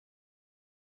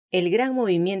El Gran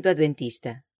Movimiento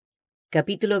Adventista.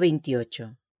 Capítulo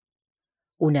 28.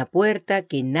 Una puerta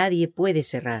que nadie puede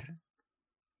cerrar.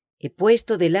 He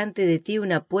puesto delante de ti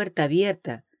una puerta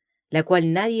abierta, la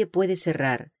cual nadie puede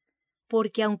cerrar,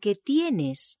 porque aunque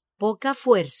tienes poca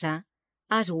fuerza,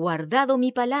 has guardado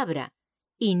mi palabra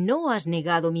y no has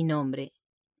negado mi nombre.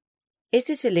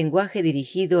 Este es el lenguaje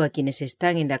dirigido a quienes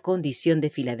están en la condición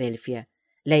de Filadelfia,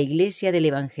 la iglesia del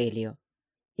Evangelio.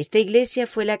 Esta iglesia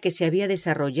fue la que se había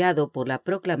desarrollado por la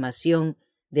proclamación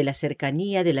de la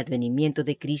cercanía del advenimiento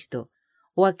de Cristo,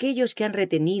 o aquellos que han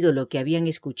retenido lo que habían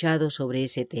escuchado sobre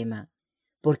ese tema,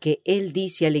 porque él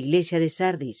dice a la iglesia de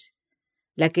Sardis,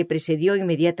 la que precedió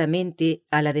inmediatamente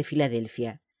a la de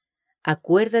Filadelfia: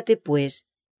 acuérdate, pues,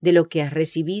 de lo que has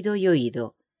recibido y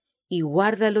oído, y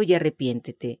guárdalo y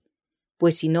arrepiéntete,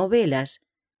 pues si no velas,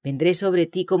 vendré sobre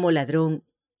ti como ladrón,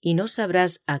 y no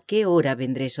sabrás a qué hora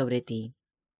vendré sobre ti.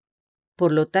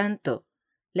 Por lo tanto,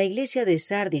 la iglesia de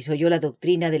Sardis oyó la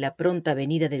doctrina de la pronta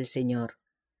venida del Señor.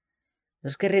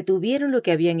 Los que retuvieron lo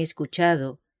que habían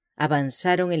escuchado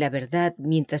avanzaron en la verdad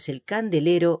mientras el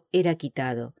candelero era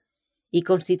quitado, y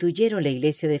constituyeron la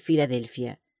iglesia de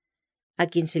Filadelfia, a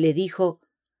quien se le dijo: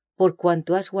 por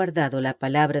cuanto has guardado la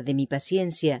palabra de mi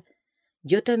paciencia,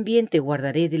 yo también te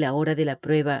guardaré de la hora de la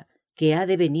prueba que ha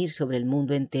de venir sobre el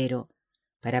mundo entero,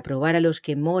 para probar a los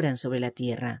que moran sobre la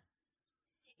tierra.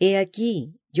 He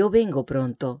aquí, yo vengo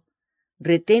pronto.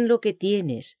 Retén lo que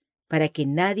tienes, para que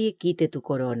nadie quite tu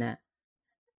corona.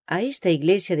 A esta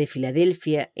iglesia de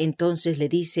Filadelfia entonces le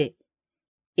dice: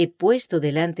 he puesto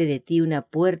delante de ti una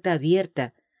puerta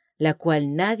abierta, la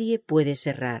cual nadie puede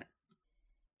cerrar.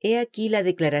 He aquí la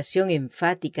declaración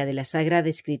enfática de la Sagrada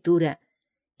Escritura,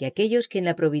 que aquellos que en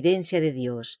la providencia de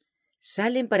Dios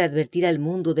salen para advertir al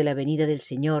mundo de la venida del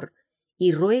Señor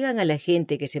y ruegan a la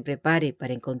gente que se prepare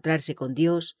para encontrarse con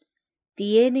Dios,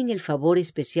 tienen el favor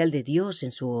especial de Dios en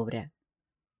su obra.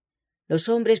 Los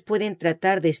hombres pueden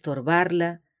tratar de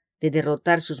estorbarla, de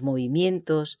derrotar sus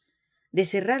movimientos, de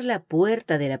cerrar la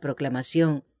puerta de la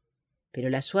proclamación, pero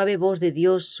la suave voz de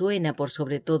Dios suena por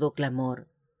sobre todo clamor: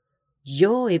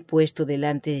 yo he puesto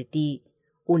delante de ti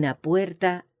una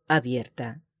puerta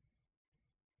abierta.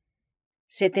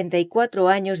 74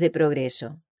 años de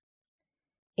progreso.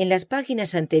 En las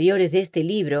páginas anteriores de este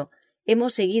libro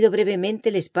hemos seguido brevemente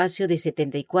el espacio de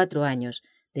 74 años,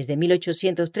 desde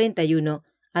 1831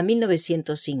 a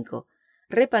 1905,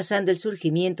 repasando el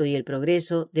surgimiento y el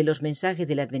progreso de los mensajes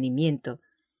del advenimiento,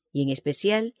 y en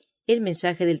especial el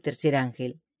mensaje del tercer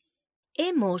ángel.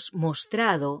 Hemos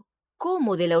mostrado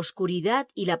cómo de la oscuridad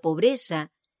y la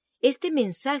pobreza este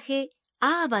mensaje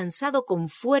ha avanzado con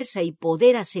fuerza y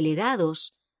poder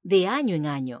acelerados de año en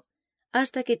año,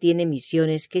 hasta que tiene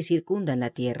misiones que circundan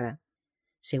la tierra.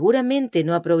 Seguramente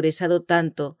no ha progresado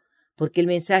tanto porque el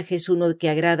mensaje es uno que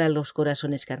agrada a los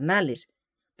corazones carnales,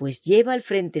 pues lleva al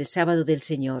frente el sábado del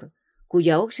Señor,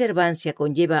 cuya observancia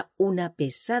conlleva una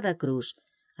pesada cruz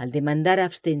al demandar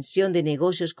abstención de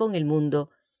negocios con el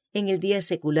mundo en el día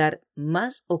secular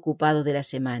más ocupado de la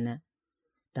semana.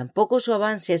 Tampoco su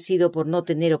avance ha sido por no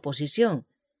tener oposición,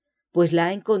 pues la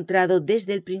ha encontrado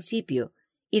desde el principio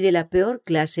y de la peor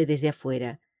clase desde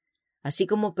afuera, así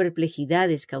como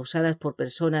perplejidades causadas por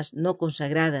personas no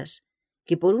consagradas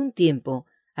que por un tiempo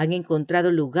han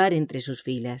encontrado lugar entre sus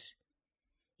filas.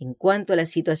 En cuanto a la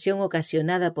situación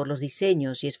ocasionada por los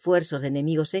diseños y esfuerzos de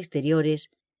enemigos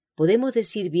exteriores, podemos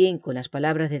decir bien con las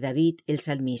palabras de David el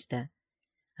salmista: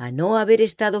 a no haber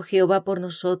estado Jehová por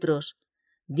nosotros,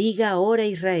 diga ahora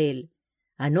Israel,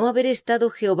 a no haber estado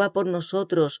Jehová por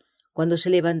nosotros cuando se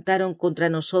levantaron contra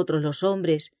nosotros los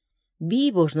hombres,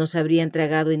 vivos nos habrían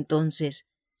tragado entonces,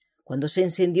 cuando se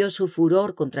encendió su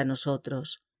furor contra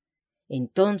nosotros.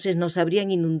 Entonces nos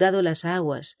habrían inundado las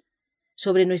aguas,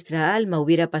 sobre nuestra alma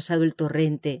hubiera pasado el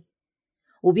torrente,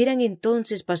 hubieran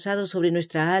entonces pasado sobre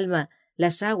nuestra alma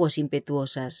las aguas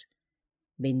impetuosas.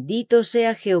 Bendito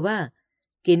sea Jehová,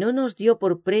 que no nos dio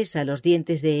por presa los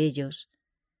dientes de ellos.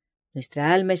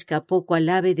 Nuestra alma escapó cual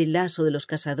ave del lazo de los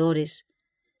cazadores,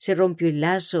 se rompió el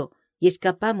lazo y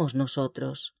escapamos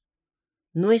nosotros.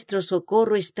 Nuestro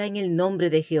socorro está en el nombre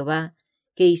de Jehová,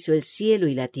 que hizo el cielo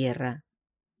y la tierra.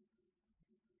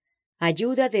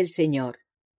 Ayuda del Señor.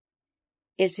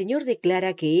 El Señor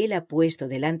declara que Él ha puesto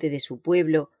delante de su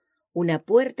pueblo una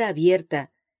puerta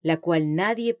abierta, la cual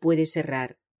nadie puede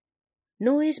cerrar.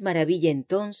 ¿No es maravilla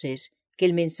entonces que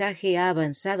el mensaje ha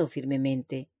avanzado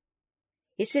firmemente?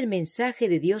 Es el mensaje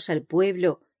de Dios al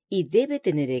pueblo y debe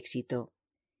tener éxito.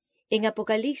 En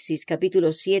Apocalipsis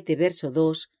capítulo 7, verso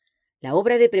 2, la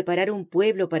obra de preparar un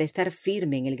pueblo para estar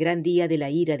firme en el gran día de la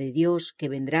ira de Dios que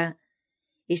vendrá,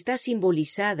 está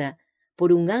simbolizada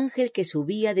por un ángel que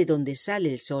subía de donde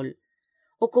sale el sol,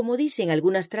 o como dicen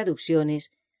algunas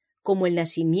traducciones, como el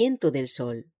nacimiento del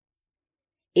sol.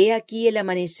 He aquí el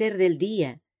amanecer del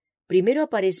día. Primero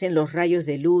aparecen los rayos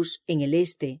de luz en el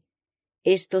este.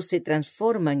 Estos se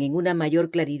transforman en una mayor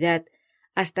claridad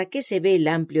hasta que se ve el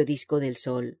amplio disco del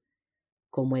sol.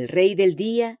 Como el rey del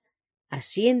día,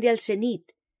 asciende al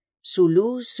cenit. Su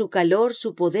luz, su calor,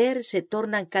 su poder se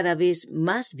tornan cada vez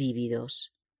más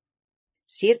vívidos.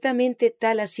 Ciertamente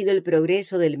tal ha sido el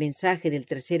progreso del mensaje del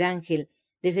tercer ángel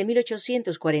desde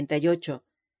 1848,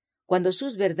 cuando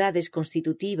sus verdades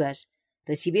constitutivas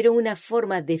recibieron una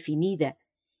forma definida,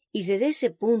 y desde ese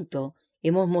punto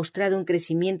hemos mostrado un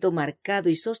crecimiento marcado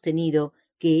y sostenido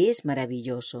que es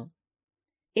maravilloso.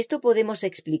 Esto podemos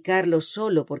explicarlo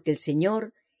solo porque el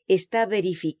Señor está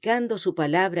verificando su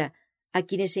palabra a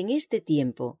quienes en este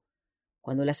tiempo,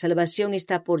 cuando la salvación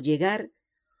está por llegar,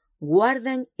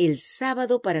 guardan el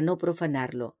sábado para no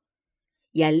profanarlo,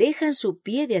 y alejan su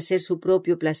pie de hacer su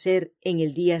propio placer en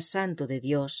el día santo de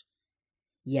Dios.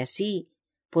 Y así,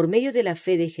 por medio de la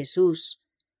fe de Jesús,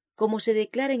 como se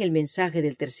declara en el mensaje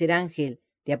del tercer ángel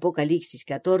de Apocalipsis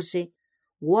 14,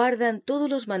 guardan todos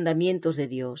los mandamientos de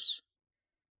Dios.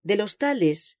 De los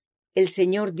tales, el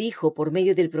Señor dijo por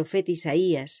medio del profeta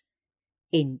Isaías: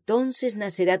 «Entonces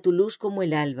nacerá tu luz como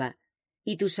el alba,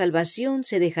 y tu salvación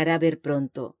se dejará ver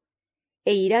pronto,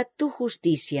 e irá tu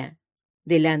justicia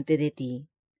delante de ti,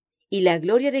 y la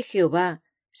gloria de Jehová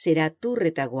será tu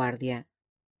retaguardia».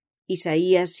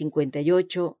 Isaías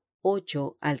 58,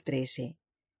 8 al 13.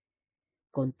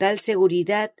 Con tal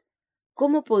seguridad,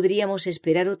 ¿cómo podríamos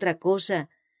esperar otra cosa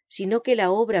sino que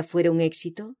la obra fuera un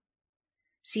éxito?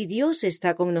 Si Dios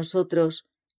está con nosotros,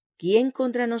 ¿quién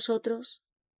contra nosotros?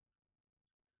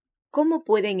 ¿Cómo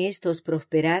pueden estos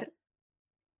prosperar?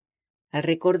 Al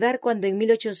recordar cuando en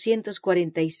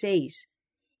 1846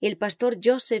 el pastor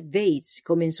Joseph Bates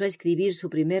comenzó a escribir su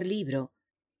primer libro,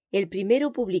 el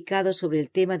primero publicado sobre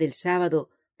el tema del sábado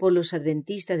por los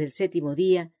adventistas del séptimo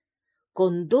día,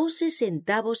 con 12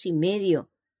 centavos y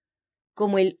medio,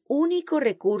 como el único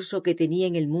recurso que tenía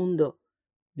en el mundo,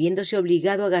 viéndose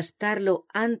obligado a gastarlo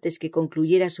antes que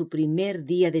concluyera su primer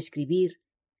día de escribir,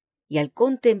 y al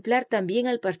contemplar también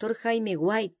al pastor Jaime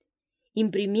White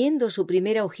imprimiendo su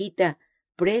primera hojita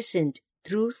Present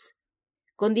Truth,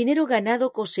 con dinero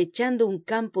ganado cosechando un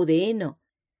campo de heno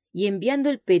y enviando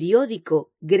el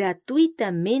periódico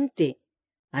gratuitamente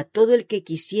a todo el que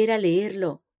quisiera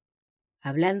leerlo,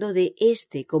 hablando de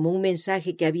éste como un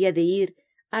mensaje que había de ir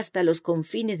hasta los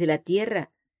confines de la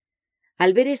tierra.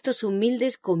 Al ver estos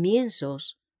humildes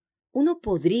comienzos, uno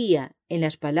podría, en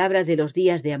las palabras de los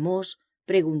días de Amós,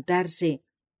 preguntarse: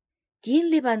 ¿quién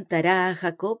levantará a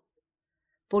Jacob?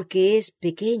 Porque es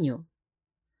pequeño.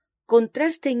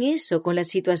 Contrasten eso con la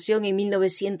situación en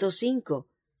 1905,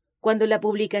 cuando la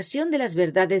publicación de las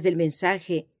verdades del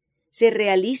mensaje se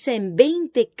realiza en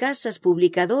 20 casas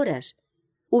publicadoras,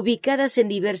 ubicadas en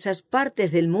diversas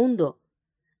partes del mundo,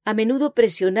 a menudo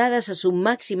presionadas a su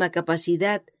máxima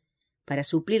capacidad para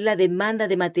suplir la demanda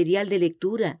de material de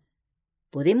lectura.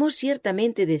 Podemos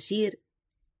ciertamente decir: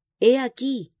 he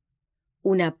aquí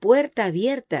una puerta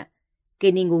abierta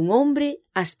que ningún hombre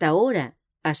hasta ahora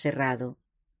ha cerrado.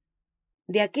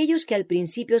 De aquellos que al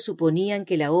principio suponían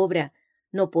que la obra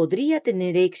no podría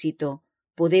tener éxito,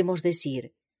 podemos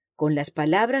decir, con las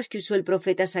palabras que usó el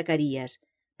profeta Zacarías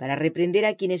para reprender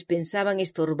a quienes pensaban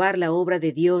estorbar la obra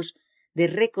de Dios de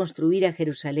reconstruir a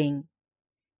Jerusalén: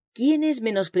 ¿quiénes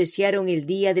menospreciaron el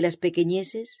día de las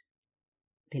pequeñeces?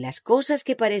 De las cosas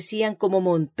que parecían como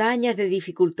montañas de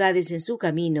dificultades en su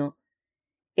camino,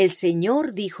 el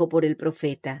Señor dijo por el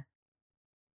profeta: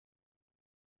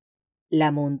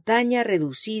 la montaña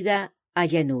reducida a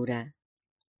llanura.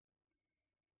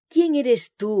 ¿Quién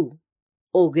eres tú,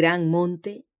 oh gran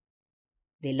monte?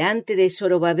 Delante de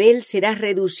Zorobabel serás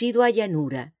reducido a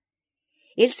llanura.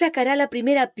 Él sacará la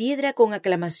primera piedra con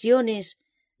aclamaciones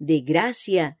de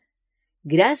gracia,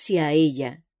 gracia a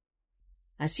ella.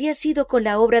 Así ha sido con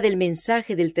la obra del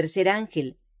mensaje del tercer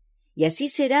ángel, y así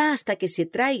será hasta que se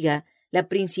traiga la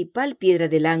principal piedra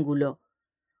del ángulo,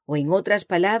 o en otras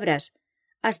palabras,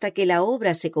 hasta que la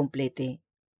obra se complete.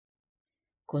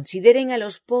 Consideren a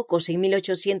los pocos en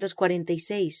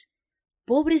 1846,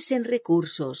 pobres en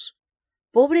recursos,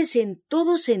 pobres en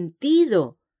todo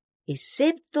sentido,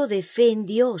 excepto de fe en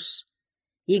Dios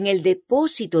y en el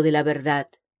depósito de la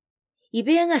verdad, y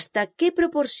vean hasta qué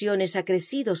proporciones ha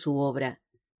crecido su obra.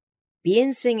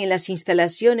 Piensen en las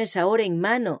instalaciones ahora en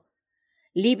mano,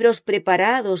 libros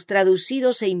preparados,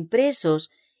 traducidos e impresos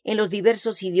en los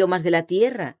diversos idiomas de la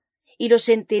tierra, y los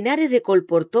centenares de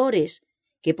colportores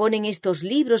que ponen estos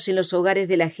libros en los hogares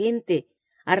de la gente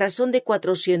a razón de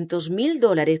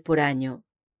 $400,000 por año.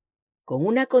 Con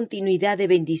una continuidad de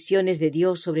bendiciones de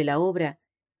Dios sobre la obra,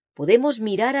 podemos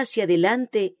mirar hacia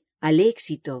adelante al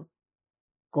éxito.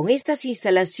 Con estas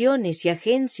instalaciones y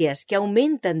agencias que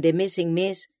aumentan de mes en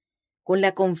mes, con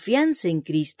la confianza en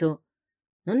Cristo,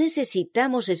 no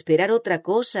necesitamos esperar otra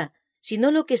cosa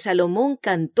sino lo que Salomón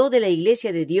cantó de la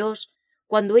Iglesia de Dios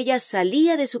cuando ella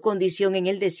salía de su condición en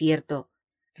el desierto,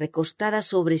 recostada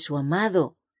sobre su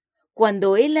amado,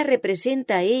 cuando él la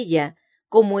representa a ella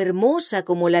como hermosa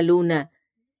como la luna,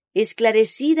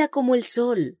 esclarecida como el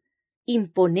sol,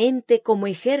 imponente como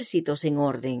ejércitos en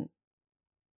orden.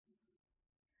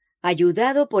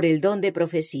 Ayudado por el don de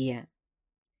profecía.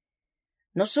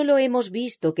 No solo hemos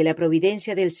visto que la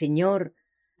providencia del Señor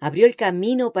abrió el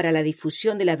camino para la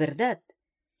difusión de la verdad,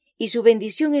 y su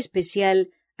bendición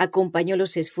especial acompañó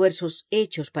los esfuerzos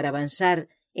hechos para avanzar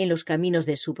en los caminos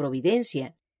de su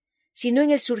providencia, sino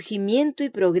en el surgimiento y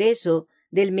progreso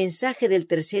del mensaje del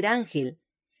tercer ángel,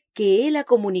 que él ha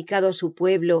comunicado a su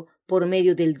pueblo por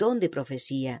medio del don de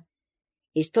profecía.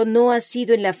 Esto no ha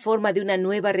sido en la forma de una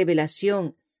nueva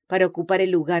revelación para ocupar el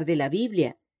lugar de la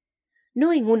Biblia,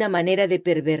 no en una manera de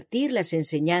pervertir las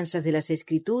enseñanzas de las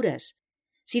Escrituras,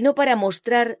 sino para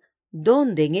mostrar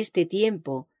dónde en este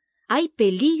tiempo hay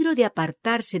peligro de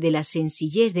apartarse de la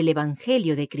sencillez del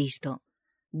Evangelio de Cristo,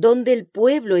 donde el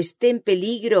pueblo esté en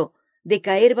peligro de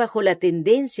caer bajo la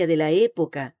tendencia de la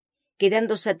época,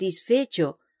 quedando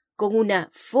satisfecho con una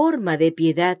forma de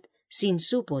piedad sin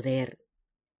su poder.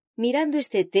 Mirando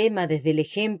este tema desde el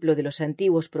ejemplo de los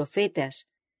antiguos profetas,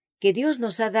 que Dios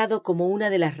nos ha dado como una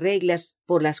de las reglas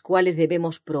por las cuales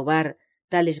debemos probar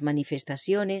tales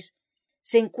manifestaciones,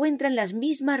 se encuentran las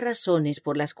mismas razones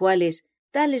por las cuales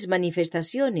tales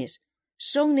manifestaciones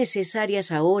son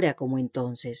necesarias ahora como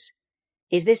entonces.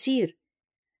 Es decir,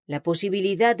 la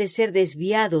posibilidad de ser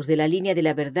desviados de la línea de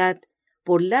la verdad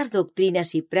por las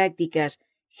doctrinas y prácticas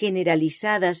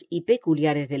generalizadas y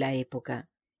peculiares de la época.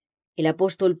 El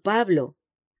apóstol Pablo,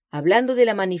 hablando de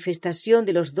la manifestación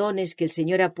de los dones que el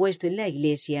Señor ha puesto en la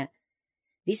Iglesia,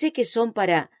 dice que son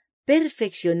para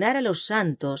perfeccionar a los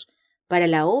santos para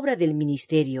la obra del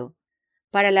ministerio,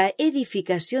 para la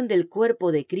edificación del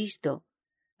cuerpo de Cristo,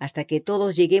 hasta que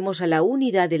todos lleguemos a la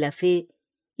unidad de la fe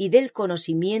y del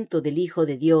conocimiento del Hijo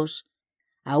de Dios,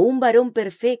 a un varón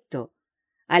perfecto,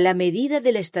 a la medida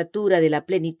de la estatura de la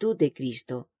plenitud de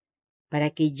Cristo, para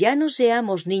que ya no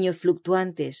seamos niños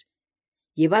fluctuantes,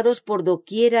 llevados por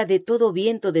doquiera de todo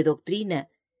viento de doctrina,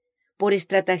 por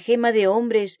estratagema de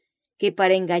hombres que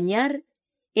para engañar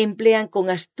emplean con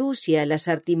astucia las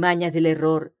artimañas del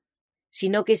error,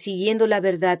 sino que siguiendo la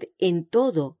verdad en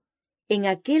todo, en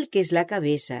aquel que es la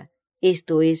cabeza,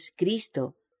 esto es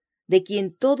Cristo, de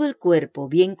quien todo el cuerpo,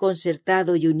 bien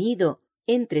concertado y unido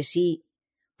entre sí,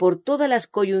 por todas las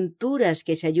coyunturas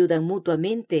que se ayudan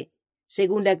mutuamente,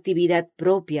 según la actividad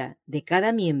propia de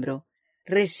cada miembro,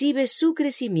 recibe su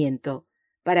crecimiento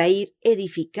para ir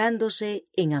edificándose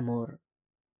en amor.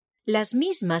 Las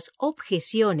mismas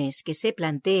objeciones que se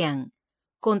plantean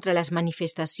contra las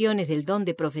manifestaciones del don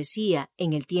de profecía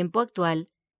en el tiempo actual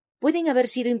pueden haber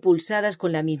sido impulsadas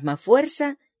con la misma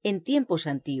fuerza en tiempos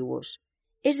antiguos.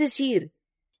 Es decir,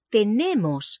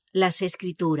 tenemos las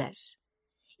Escrituras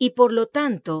y por lo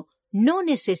tanto no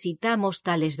necesitamos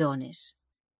tales dones.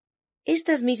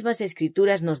 Estas mismas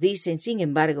Escrituras nos dicen, sin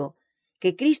embargo,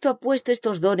 que Cristo ha puesto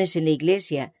estos dones en la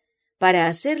Iglesia para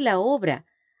hacer la obra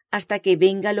hasta que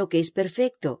venga lo que es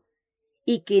perfecto,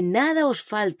 y que nada os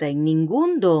falta en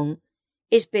ningún don,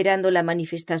 esperando la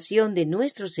manifestación de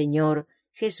nuestro Señor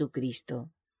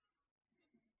Jesucristo.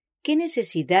 ¿Qué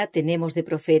necesidad tenemos de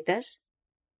profetas?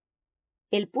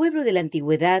 El pueblo de la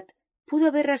antigüedad pudo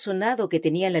haber razonado que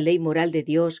tenían la ley moral de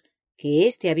Dios, que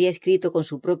éste había escrito con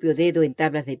su propio dedo en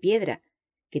tablas de piedra,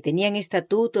 que tenían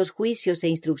estatutos, juicios e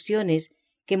instrucciones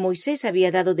que Moisés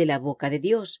había dado de la boca de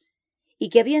Dios, y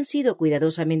que habían sido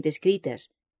cuidadosamente escritas.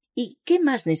 ¿Y qué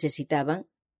más necesitaban?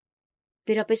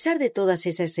 Pero a pesar de todas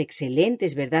esas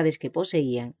excelentes verdades que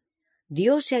poseían,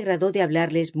 Dios se agradó de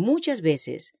hablarles muchas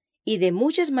veces y de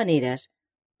muchas maneras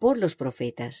por los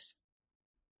profetas.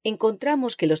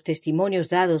 Encontramos que los testimonios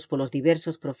dados por los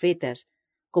diversos profetas,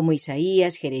 como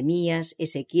Isaías, Jeremías,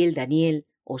 Ezequiel, Daniel,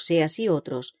 Oseas y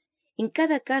otros, en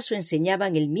cada caso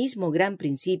enseñaban el mismo gran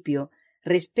principio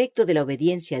respecto de la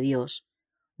obediencia a Dios.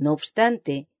 No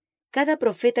obstante, cada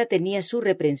profeta tenía su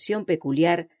reprensión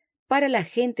peculiar para la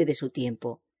gente de su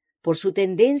tiempo, por su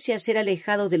tendencia a ser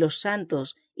alejado de los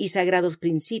santos y sagrados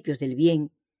principios del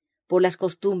bien, por las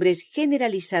costumbres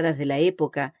generalizadas de la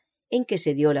época en que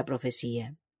se dio la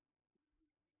profecía.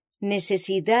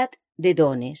 Necesidad de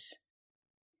dones.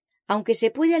 Aunque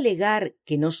se puede alegar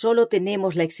que no solo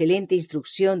tenemos la excelente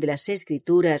instrucción de las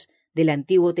Escrituras del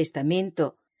Antiguo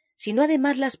Testamento, sino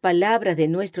además las palabras de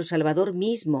nuestro Salvador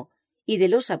mismo y de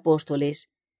los apóstoles,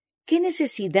 ¿qué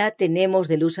necesidad tenemos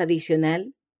de luz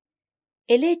adicional?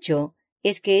 El hecho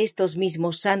es que estos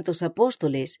mismos santos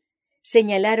apóstoles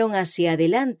señalaron hacia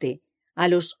adelante a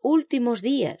los últimos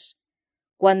días,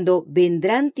 cuando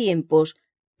vendrán tiempos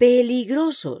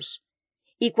peligrosos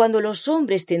y cuando los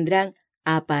hombres tendrán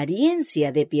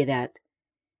apariencia de piedad,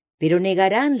 pero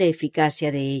negarán la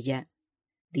eficacia de ella,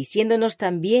 diciéndonos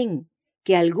también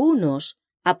que algunos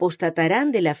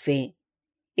apostatarán de la fe,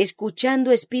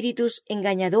 escuchando espíritus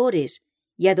engañadores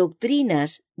y a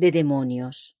doctrinas de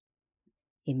demonios.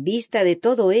 En vista de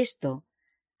todo esto,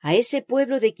 a ese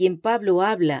pueblo de quien Pablo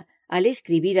habla al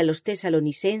escribir a los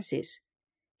tesalonicenses,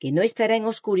 que no estará en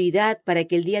oscuridad para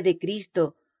que el día de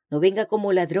Cristo no venga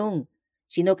como ladrón,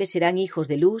 sino que serán hijos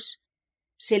de luz,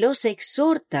 se los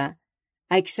exhorta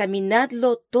a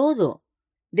examinarlo todo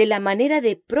de la manera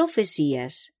de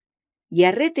profecías y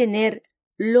a retener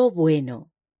lo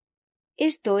bueno.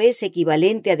 Esto es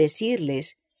equivalente a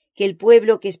decirles que el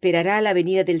pueblo que esperará la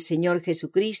venida del Señor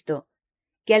Jesucristo,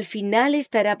 que al final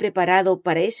estará preparado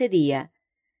para ese día,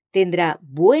 tendrá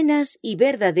buenas y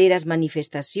verdaderas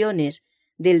manifestaciones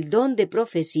del don de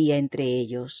profecía entre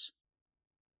ellos.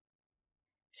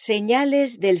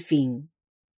 Señales del fin.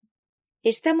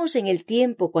 Estamos en el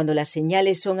tiempo cuando las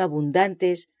señales son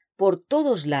abundantes por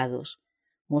todos lados,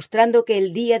 mostrando que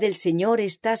el día del Señor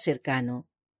está cercano.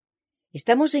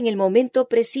 Estamos en el momento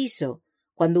preciso,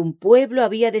 cuando un pueblo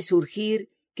había de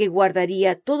surgir que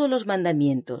guardaría todos los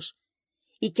mandamientos,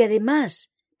 y que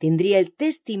además tendría el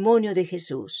testimonio de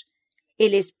Jesús,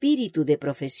 el espíritu de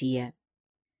profecía.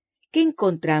 ¿Qué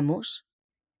encontramos?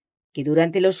 Que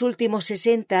durante los últimos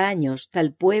 60 años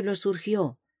tal pueblo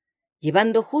surgió,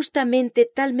 llevando justamente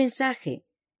tal mensaje,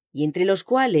 y entre los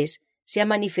cuales se ha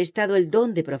manifestado el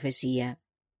don de profecía.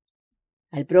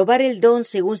 Al probar el don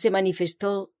según se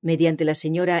manifestó mediante la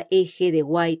señora E.G. de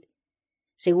White,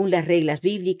 según las reglas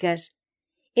bíblicas,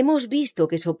 hemos visto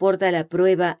que soporta la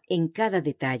prueba en cada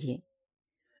detalle.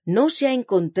 No se ha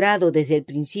encontrado desde el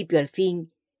principio al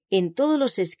fin, en todos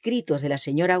los escritos de la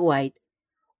señora White,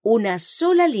 una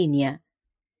sola línea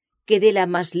que dé la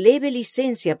más leve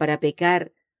licencia para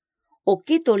pecar o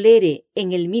que tolere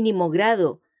en el mínimo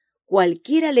grado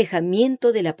cualquier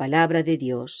alejamiento de la palabra de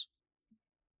Dios.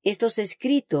 Estos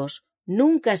escritos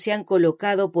nunca se han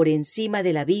colocado por encima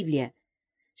de la Biblia,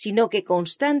 sino que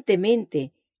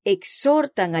constantemente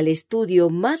exhortan al estudio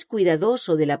más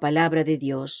cuidadoso de la palabra de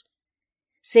Dios,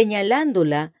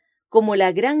 señalándola como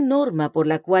la gran norma por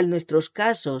la cual nuestros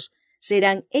casos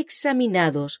serán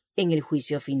examinados en el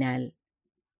juicio final.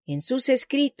 En sus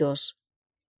escritos,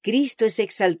 Cristo es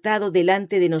exaltado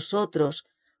delante de nosotros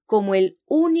como el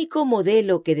único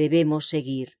modelo que debemos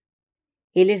seguir.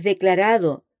 Él es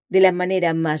declarado de la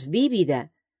manera más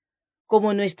vívida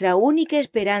como nuestra única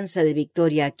esperanza de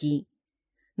victoria aquí,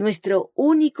 nuestro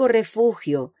único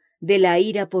refugio de la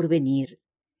ira por venir,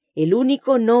 el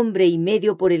único nombre y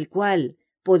medio por el cual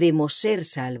podemos ser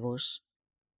salvos.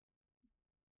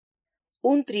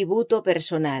 Un tributo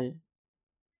personal.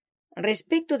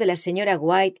 Respecto de la señora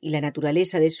White y la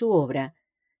naturaleza de su obra,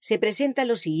 se presenta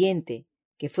lo siguiente,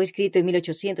 que fue escrito en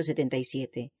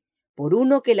 1877, por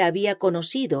uno que la había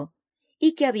conocido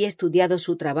y que había estudiado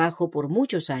su trabajo por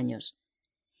muchos años.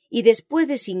 Y después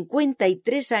de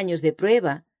 53 años de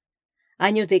prueba,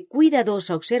 años de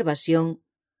cuidadosa observación,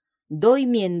 doy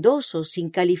mi endoso sin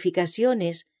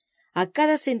calificaciones a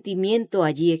cada sentimiento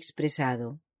allí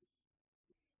expresado.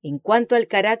 En cuanto al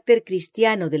carácter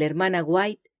cristiano de la hermana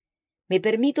White, me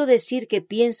permito decir que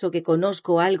pienso que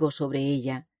conozco algo sobre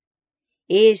ella.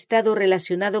 He estado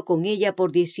relacionado con ella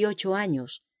por 18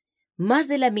 años, más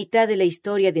de la mitad de la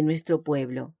historia de nuestro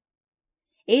pueblo.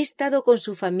 He estado con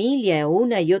su familia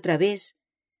una y otra vez,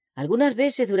 algunas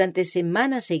veces durante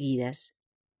semanas seguidas.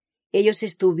 Ellos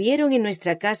estuvieron en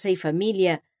nuestra casa y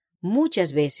familia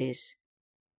muchas veces.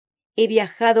 He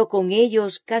viajado con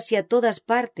ellos casi a todas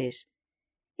partes.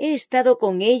 He estado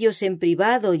con ellos en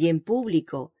privado y en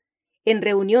público, en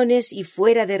reuniones y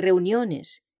fuera de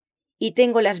reuniones, y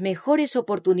tengo las mejores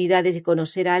oportunidades de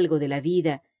conocer algo de la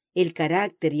vida, el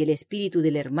carácter y el espíritu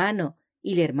del hermano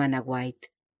y la hermana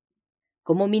White.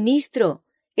 Como ministro,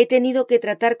 he tenido que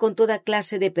tratar con toda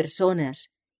clase de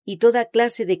personas y toda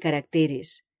clase de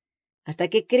caracteres, hasta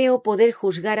que creo poder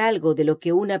juzgar algo de lo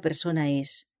que una persona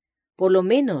es, por lo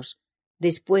menos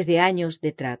después de años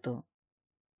de trato.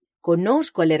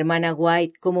 Conozco a la hermana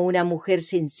White como una mujer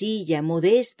sencilla,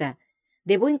 modesta,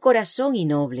 de buen corazón y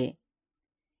noble.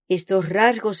 Estos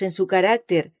rasgos en su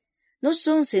carácter no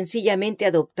son sencillamente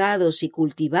adoptados y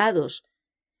cultivados,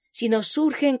 sino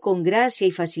surgen con gracia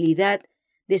y facilidad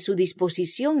de su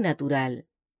disposición natural.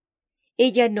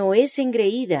 Ella no es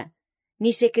engreída,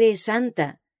 ni se cree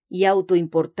santa y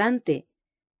autoimportante,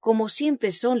 como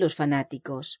siempre son los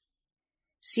fanáticos.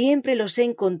 Siempre los he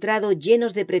encontrado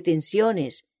llenos de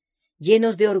pretensiones,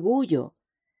 llenos de orgullo,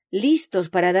 listos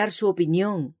para dar su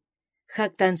opinión,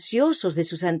 jactanciosos de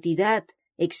su santidad,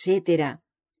 etc.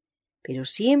 Pero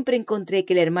siempre encontré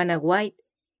que la hermana White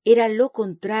era lo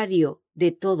contrario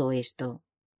de todo esto.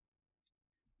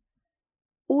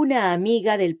 Una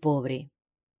amiga del pobre.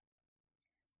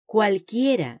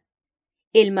 Cualquiera,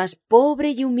 el más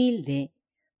pobre y humilde,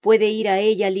 puede ir a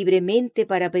ella libremente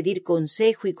para pedir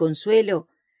consejo y consuelo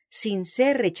sin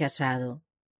ser rechazado.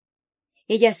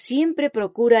 Ella siempre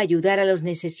procura ayudar a los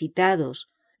necesitados,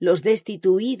 los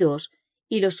destituidos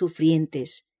y los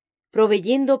sufrientes,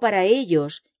 proveyendo para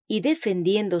ellos y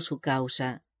defendiendo su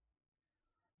causa.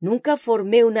 Nunca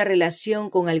formé una relación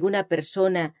con alguna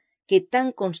persona que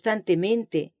tan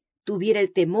constantemente tuviera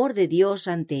el temor de Dios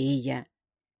ante ella.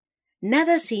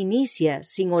 Nada se inicia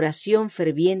sin oración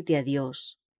ferviente a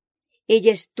Dios.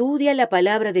 Ella estudia la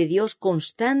palabra de Dios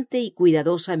constante y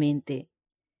cuidadosamente.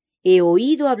 He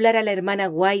oído hablar a la hermana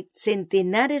White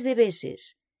centenares de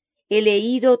veces. He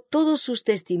leído todos sus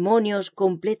testimonios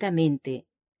completamente,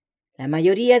 la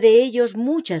mayoría de ellos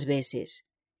muchas veces,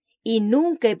 y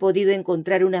nunca he podido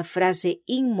encontrar una frase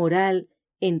inmoral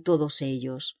en todos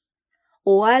ellos,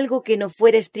 o algo que no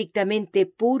fuera estrictamente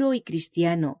puro y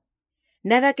cristiano,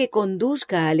 nada que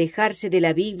conduzca a alejarse de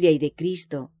la Biblia y de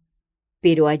Cristo.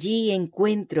 Pero allí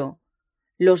encuentro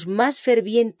los más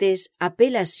fervientes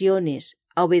apelaciones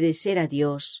a obedecer a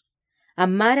Dios, a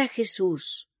amar a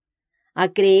Jesús,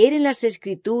 a creer en las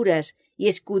Escrituras y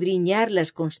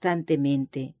escudriñarlas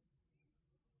constantemente.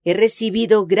 He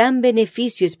recibido gran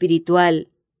beneficio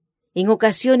espiritual en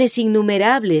ocasiones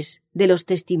innumerables de los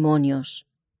testimonios.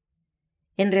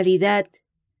 En realidad,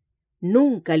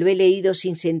 nunca lo he leído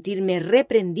sin sentirme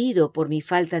reprendido por mi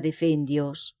falta de fe en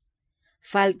Dios,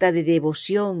 falta de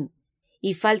devoción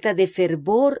y falta de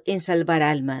fervor en salvar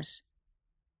almas.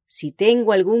 Si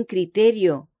tengo algún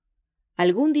criterio,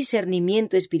 algún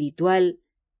discernimiento espiritual,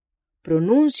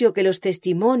 pronuncio que los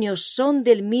testimonios son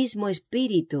del mismo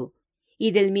espíritu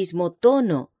y del mismo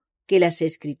tono que las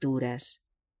Escrituras.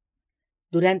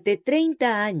 Durante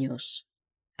 30 años,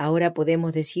 ahora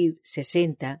podemos decir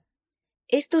 60,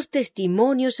 estos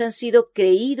testimonios han sido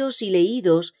creídos y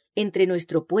leídos entre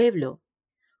nuestro pueblo.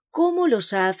 ¿Cómo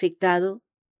los ha afectado?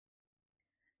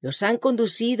 ¿Los han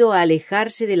conducido a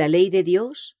alejarse de la ley de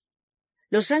Dios?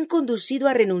 ¿Los han conducido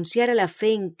a renunciar a la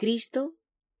fe en Cristo?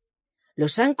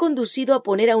 ¿Los han conducido a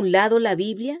poner a un lado la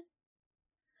Biblia?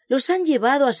 ¿Los han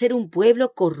llevado a ser un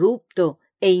pueblo corrupto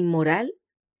e inmoral?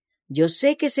 Yo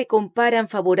sé que se comparan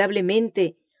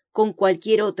favorablemente con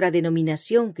cualquier otra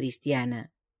denominación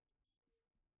cristiana.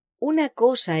 Una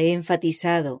cosa he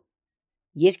enfatizado,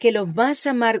 y es que los más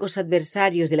amargos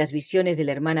adversarios de las visiones de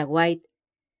la hermana White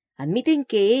admiten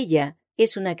que ella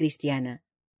es una cristiana.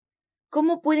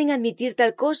 ¿Cómo pueden admitir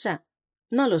tal cosa?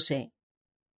 No lo sé.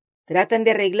 Tratan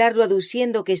de arreglarlo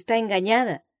aduciendo que está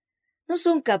engañada. No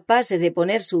son capaces de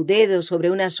poner su dedo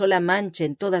sobre una sola mancha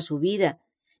en toda su vida,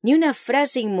 ni una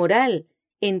frase inmoral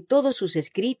en todos sus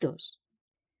escritos.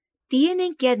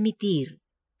 Tienen que admitir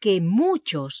que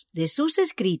muchos de sus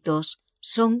escritos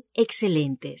son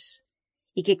excelentes,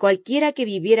 y que cualquiera que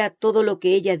viviera todo lo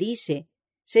que ella dice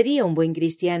sería un buen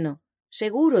cristiano,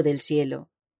 seguro del cielo.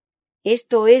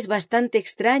 Esto es bastante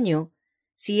extraño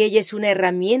si ella es una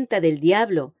herramienta del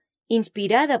diablo,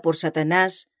 inspirada por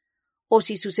Satanás, o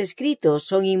si sus escritos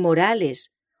son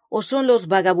inmorales, o son los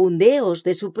vagabundeos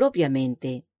de su propia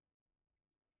mente.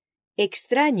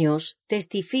 Extraños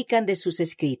testifican de sus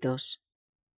escritos.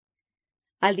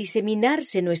 Al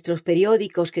diseminarse nuestros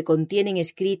periódicos que contienen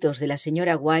escritos de la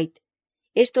señora White,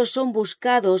 estos son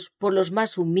buscados por los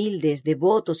más humildes,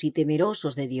 devotos y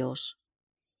temerosos de Dios.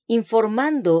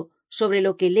 Informando sobre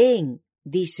lo que leen,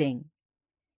 dicen: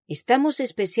 estamos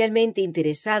especialmente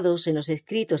interesados en los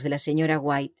escritos de la señora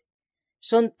White.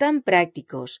 Son tan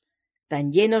prácticos,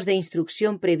 tan llenos de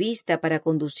instrucción prevista para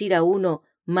conducir a uno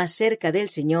más cerca del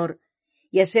Señor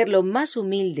y hacerlo más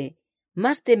humilde,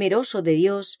 más temeroso de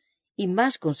Dios y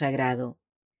más consagrado.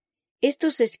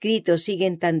 Estos escritos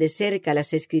siguen tan de cerca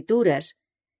las Escrituras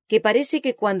que parece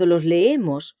que cuando los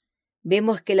leemos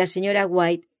vemos que la señora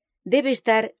White debe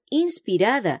estar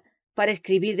inspirada para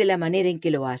escribir de la manera en que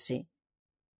lo hace.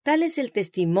 Tal es el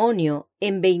testimonio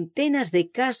en veintenas de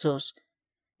casos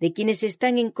de quienes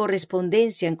están en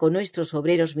correspondencia con nuestros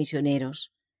obreros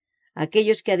misioneros,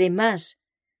 aquellos que además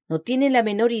no tienen la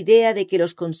menor idea de que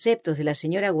los conceptos de la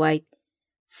señora White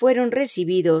fueron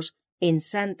recibidos en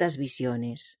santas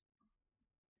visiones.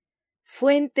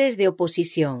 Fuentes de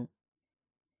oposición.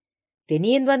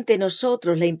 Teniendo ante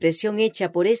nosotros la impresión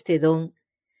hecha por este don,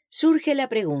 surge la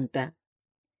pregunta: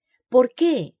 ¿por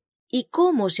qué y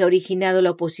cómo se ha originado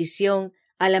la oposición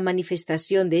a la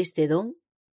manifestación de este don?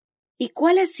 ¿Y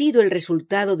cuál ha sido el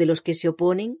resultado de los que se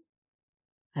oponen?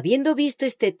 Habiendo visto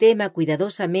este tema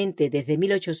cuidadosamente desde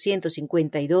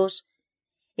 1852,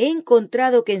 he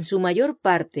encontrado que en su mayor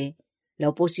parte la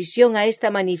oposición a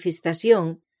esta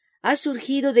manifestación ha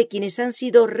surgido de quienes han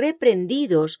sido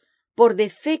reprendidos por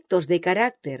defectos de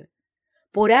carácter,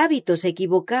 por hábitos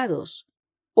equivocados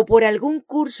o por algún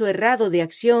curso errado de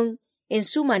acción en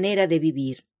su manera de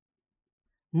vivir.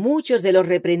 Muchos de los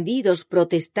reprendidos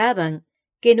protestaban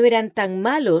que no eran tan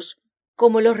malos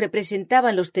como los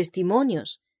representaban los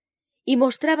testimonios, y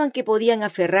mostraban que podían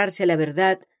aferrarse a la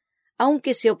verdad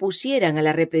aunque se opusieran a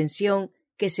la reprensión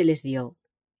que se les dio.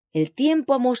 El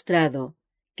tiempo ha mostrado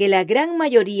que la gran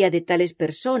mayoría de tales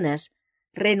personas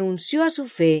renunció a su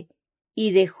fe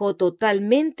y dejó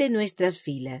totalmente nuestras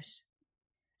filas.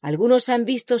 Algunos han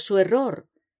visto su error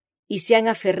y se han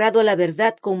aferrado a la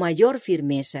verdad con mayor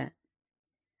firmeza.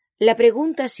 La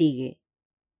pregunta sigue: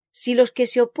 si los que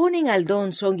se oponen al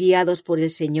don son guiados por el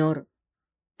Señor,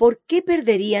 ¿por qué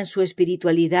perderían su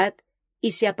espiritualidad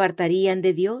y se apartarían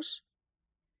de Dios?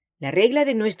 La regla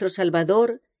de nuestro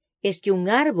Salvador es que un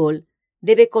árbol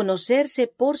debe conocerse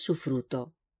por su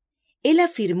fruto. Él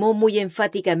afirmó muy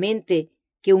enfáticamente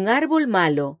que un árbol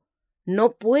malo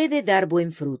no puede dar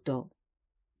buen fruto.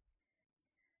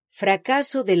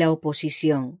 Fracaso de la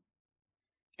oposición.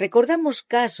 Recordamos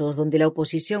casos donde la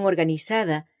oposición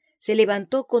organizada se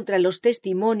levantó contra los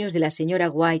testimonios de la señora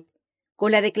White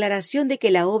con la declaración de que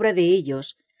la obra de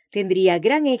ellos tendría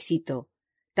gran éxito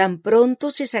tan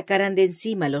pronto se sacaran de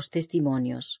encima los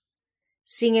testimonios.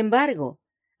 Sin embargo,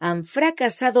 han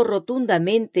fracasado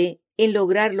rotundamente en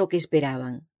lograr lo que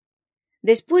esperaban.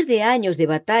 Después de años de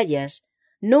batallas,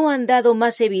 no han dado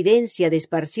más evidencia de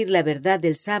esparcir la verdad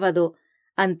del sábado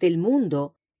ante el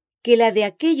mundo que la de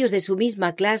aquellos de su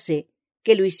misma clase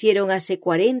que lo hicieron hace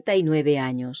 49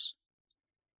 años.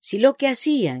 Si lo que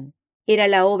hacían era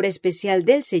la obra especial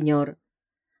del Señor,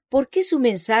 ¿por qué su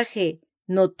mensaje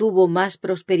no tuvo más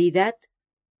prosperidad?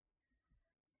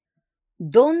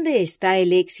 ¿Dónde está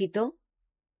el éxito?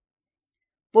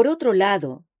 Por otro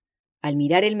lado, al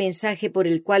mirar el mensaje por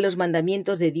el cual los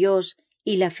mandamientos de Dios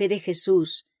y la fe de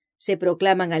Jesús se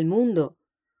proclaman al mundo,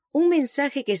 un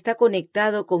mensaje que está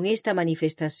conectado con esta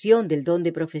manifestación del don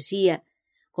de profecía,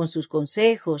 con sus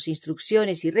consejos,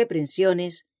 instrucciones y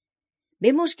reprensiones,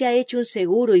 vemos que ha hecho un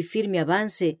seguro y firme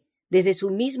avance desde su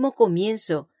mismo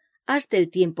comienzo hasta el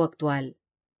tiempo actual.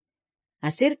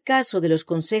 Hacer caso de los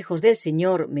consejos del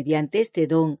Señor mediante este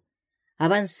don,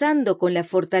 avanzando con la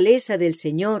fortaleza del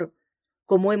Señor,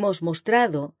 como hemos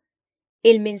mostrado,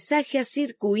 el mensaje ha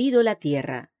circuido la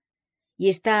tierra y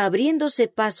está abriéndose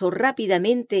paso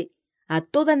rápidamente a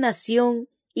toda nación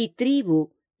y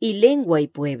tribu y lengua y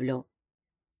pueblo.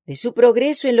 De su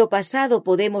progreso en lo pasado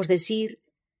podemos decir: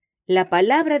 la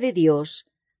palabra de Dios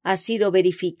ha sido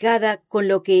verificada con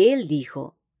lo que Él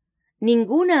dijo.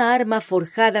 Ninguna arma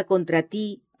forjada contra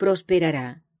ti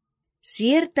prosperará.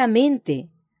 Ciertamente,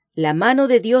 la mano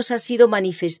de Dios ha sido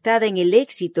manifestada en el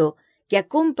éxito que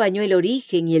acompañó el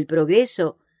origen y el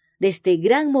progreso de este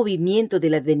gran movimiento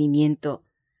del advenimiento,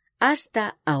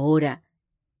 hasta ahora,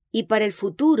 y para el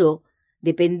futuro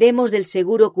dependemos del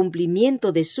seguro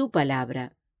cumplimiento de su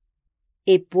palabra.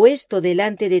 He puesto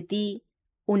delante de ti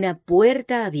una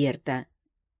puerta abierta,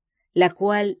 la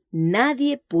cual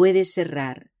nadie puede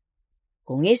cerrar.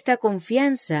 Con esta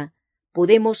confianza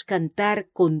podemos cantar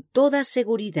con toda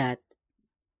seguridad,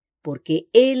 porque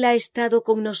Él ha estado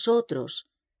con nosotros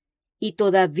y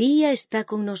todavía está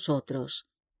con nosotros,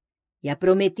 y ha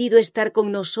prometido estar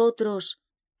con nosotros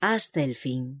hasta el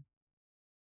fin.